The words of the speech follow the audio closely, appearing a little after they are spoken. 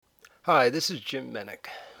Hi, this is Jim Menick.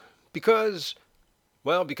 Because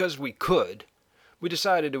we could, we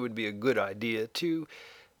decided it would be a good idea to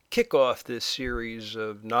kick off this series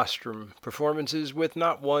of Nostrum performances with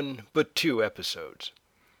not one, but two episodes.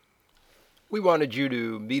 We wanted you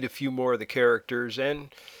to meet a few more of the characters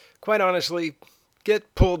and, quite honestly,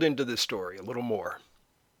 get pulled into the story a little more.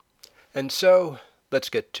 And so, let's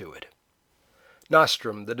get to it.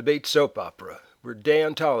 Nostrum, the debate soap opera, where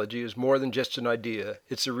deontology is more than just an idea,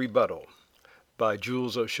 it's a rebuttal, by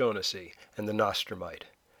Jules O'Shaughnessy and the Nostrumite.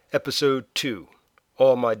 Episode 2,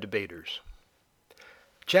 All My Debaters.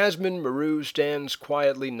 Jasmine Maru stands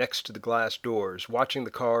quietly next to the glass doors, watching the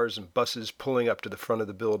cars and buses pulling up to the front of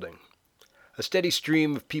the building. A steady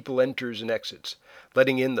stream of people enters and exits,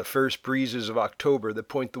 letting in the first breezes of October that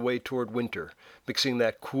point the way toward winter, mixing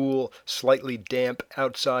that cool, slightly damp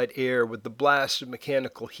outside air with the blast of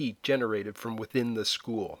mechanical heat generated from within the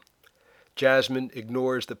school. Jasmine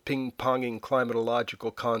ignores the ping-ponging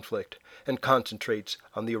climatological conflict and concentrates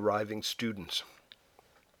on the arriving students.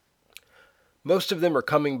 Most of them are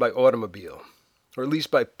coming by automobile, or at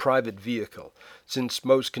least by private vehicle, since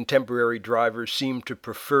most contemporary drivers seem to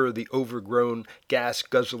prefer the overgrown,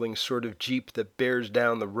 gas-guzzling sort of Jeep that bears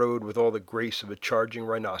down the road with all the grace of a charging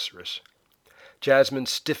rhinoceros. Jasmine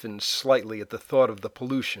stiffens slightly at the thought of the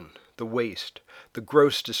pollution, the waste, the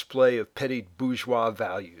gross display of petty bourgeois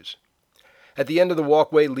values. At the end of the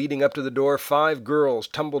walkway leading up to the door, 5 girls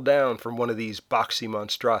tumble down from one of these boxy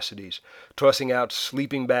monstrosities, tossing out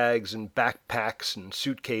sleeping bags and backpacks and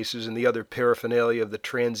suitcases and the other paraphernalia of the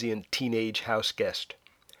transient teenage house guest.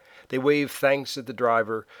 They wave thanks at the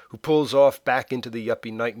driver, who pulls off back into the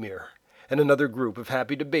yuppie nightmare, and another group of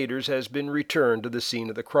happy debaters has been returned to the scene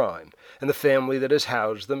of the crime, and the family that has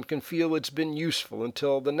housed them can feel it's been useful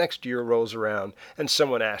until the next year rolls around and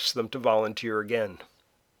someone asks them to volunteer again.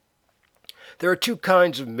 There are 2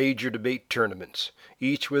 kinds of major debate tournaments,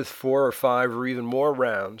 each with 4 or 5 or even more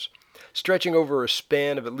rounds, stretching over a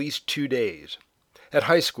span of at least 2 days. At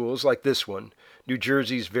high schools like this one, New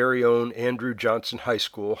Jersey's very own Andrew Johnson High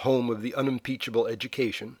School, home of the unimpeachable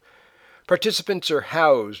education, participants are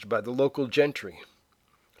housed by the local gentry.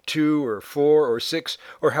 2 or 4 or 6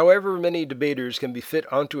 or however many debaters can be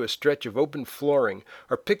fit onto a stretch of open flooring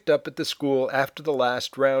are picked up at the school after the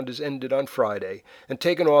last round is ended on Friday and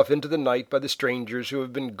taken off into the night by the strangers who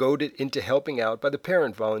have been goaded into helping out by the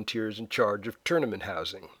parent volunteers in charge of tournament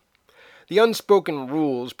housing. The unspoken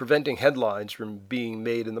rules preventing headlines from being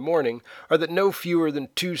made in the morning are that no fewer than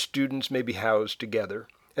 2 students may be housed together,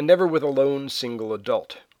 and never with a lone single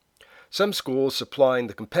adult. Some schools supplying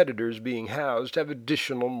the competitors being housed have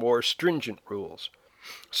additional, more stringent rules.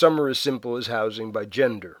 Some are as simple as housing by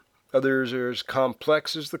gender. Others are as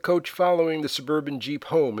complex as the coach following the suburban Jeep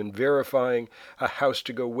home and verifying a house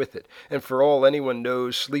to go with it, and for all anyone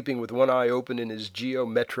knows, sleeping with one eye open in his Geo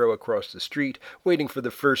Metro across the street, waiting for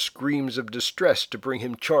the first screams of distress to bring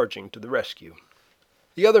him charging to the rescue.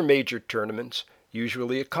 The other major tournaments,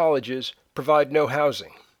 usually at colleges, provide no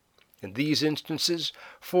housing. In these instances,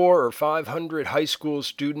 400 or 500 high school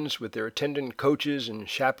students with their attendant coaches and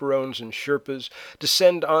chaperones and Sherpas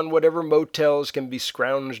descend on whatever motels can be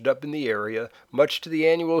scrounged up in the area, much to the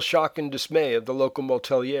annual shock and dismay of the local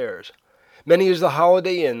moteliers. Many is the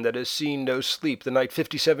Holiday Inn that has seen no sleep the night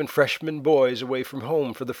 57 freshman boys away from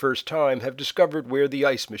home for the first time have discovered where the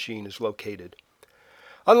ice machine is located.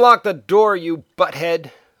 "Unlock the door, you butthead!"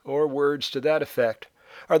 or words to that effect,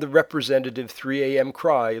 are the representative 3 a.m.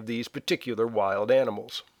 cry of these particular wild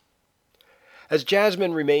animals. As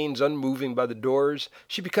Jasmine remains unmoving by the doors,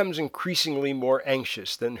 she becomes increasingly more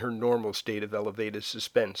anxious than her normal state of elevated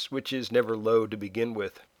suspense, which is never low to begin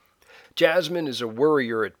with. Jasmine is a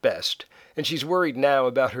worrier at best, and she's worried now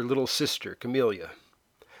about her little sister, Camellia.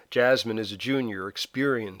 Jasmine is a junior,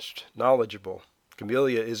 experienced, knowledgeable.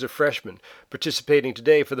 Camellia is a freshman, participating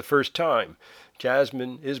today for the first time.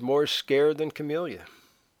 Jasmine is more scared than Camellia.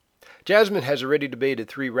 Jasmine has already debated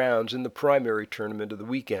 3 rounds in the primary tournament of the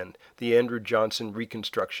weekend, the Andrew Johnson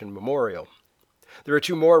Reconstruction Memorial. There are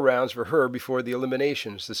 2 more rounds for her before the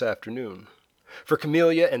eliminations this afternoon. For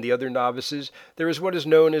Camellia and the other novices, there is what is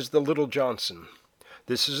known as the Little Johnson.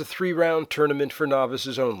 This is a 3-round tournament for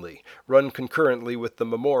novices only, run concurrently with the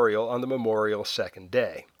Memorial on the Memorial second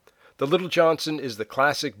day. The Little Johnson is the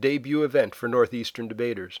classic debut event for Northeastern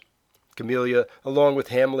debaters. Camellia, along with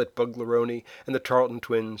Hamlet Buglaroni and the Tarleton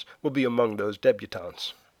twins, will be among those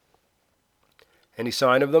debutantes. Any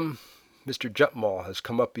sign of them? Mr. Jutmall has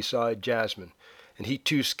come up beside Jasmine, and he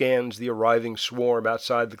too scans the arriving swarm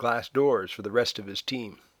outside the glass doors for the rest of his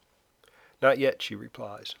team. "Not yet," she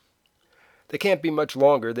replies. "They can't be much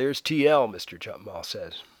longer. There's TL," Mr. Jutmall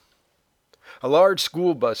says. A large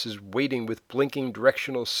school bus is waiting with blinking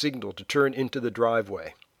directional signal to turn into the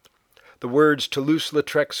driveway. The words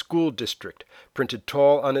Toulouse-Lautrec School District, printed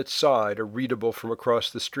tall on its side, are readable from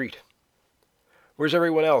across the street. "Where's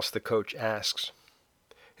everyone else?" the coach asks.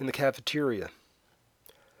 "In the cafeteria."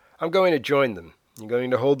 "I'm going to join them. You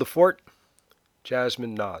going to hold the fort?"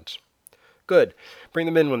 Jasmine nods. "Good. Bring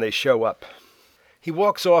them in when they show up." He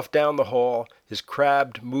walks off down the hall, his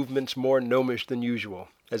crabbed movements more gnomish than usual,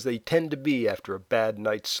 as they tend to be after a bad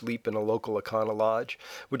night's sleep in a local Econo Lodge,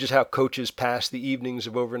 which is how coaches pass the evenings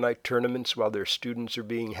of overnight tournaments while their students are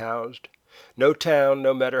being housed. No town,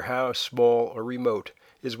 no matter how small or remote,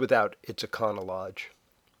 is without its Econo Lodge.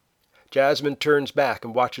 Jasmine turns back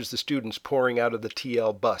and watches the students pouring out of the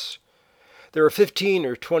TL bus. There are 15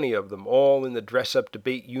 or 20 of them, all in the dress-up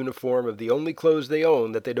debate uniform of the only clothes they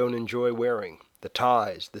own that they don't enjoy wearing: the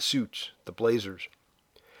ties, the suits, the blazers.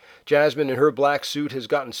 Jasmine in her black suit has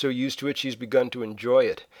gotten so used to it she's begun to enjoy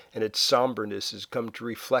it, and its somberness has come to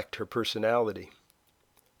reflect her personality.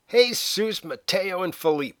 "Jesus, Mateo, and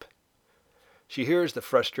Philippe." She hears the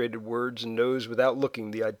frustrated words and knows without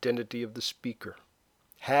looking the identity of the speaker.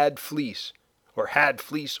 Had Fleece, or Had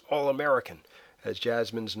Fleece All-American, as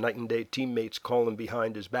Jasmine's night-and-day teammates call him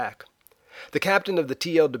behind his back. The captain of the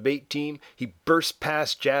TL debate team, he bursts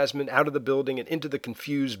past Jasmine out of the building and into the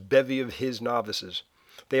confused bevy of his novices.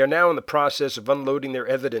 They are now in the process of unloading their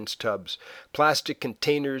evidence tubs, plastic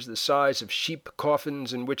containers the size of sheep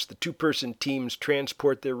coffins in which the two-person teams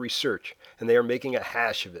transport their research, and they are making a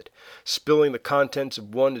hash of it, spilling the contents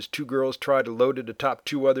of one as two girls try to load it atop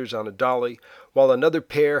two others on a dolly, while another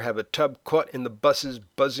pair have a tub caught in the bus's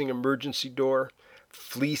buzzing emergency door.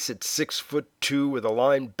 Fleece, at 6'2", with a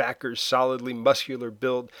linebacker's solidly muscular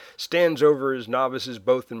build, stands over his novices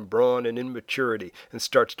both in brawn and in maturity and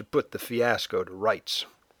starts to put the fiasco to rights.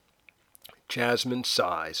 Jasmine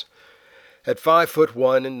sighs. At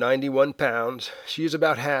 5'1" and 91 pounds, she is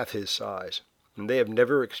about half his size, and they have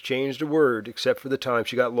never exchanged a word except for the time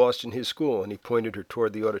she got lost in his school and he pointed her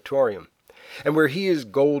toward the auditorium. And where he is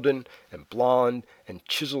golden and blonde and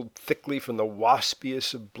chiseled thickly from the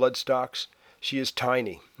waspiest of bloodstocks, she is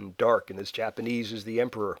tiny and dark and as Japanese as the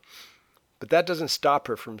emperor. But that doesn't stop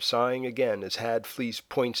her from sighing again as Had Fleece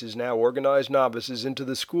points his now organized novices into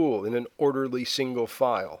the school in an orderly single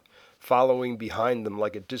file, following behind them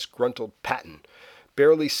like a disgruntled Patton,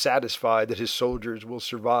 barely satisfied that his soldiers will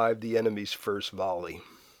survive the enemy's first volley.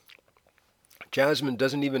 Jasmine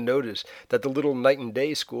doesn't even notice that the little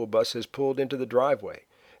night-and-day school bus has pulled into the driveway,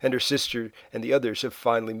 and her sister and the others have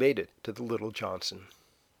finally made it to the Little Johnson.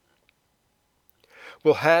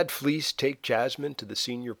 Will Had Fleece take Jasmine to the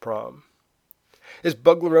senior prom? Is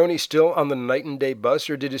Buglaroni still on the night-and-day bus,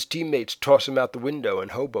 or did his teammates toss him out the window in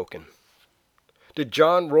Hoboken? Did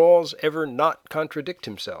John Rawls ever not contradict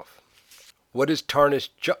himself? What is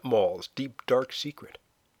Tarnished Jutmall's deep, dark secret?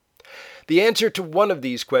 The answer to one of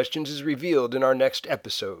these questions is revealed in our next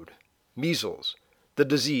episode: Measles, the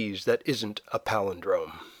disease that isn't a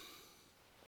palindrome.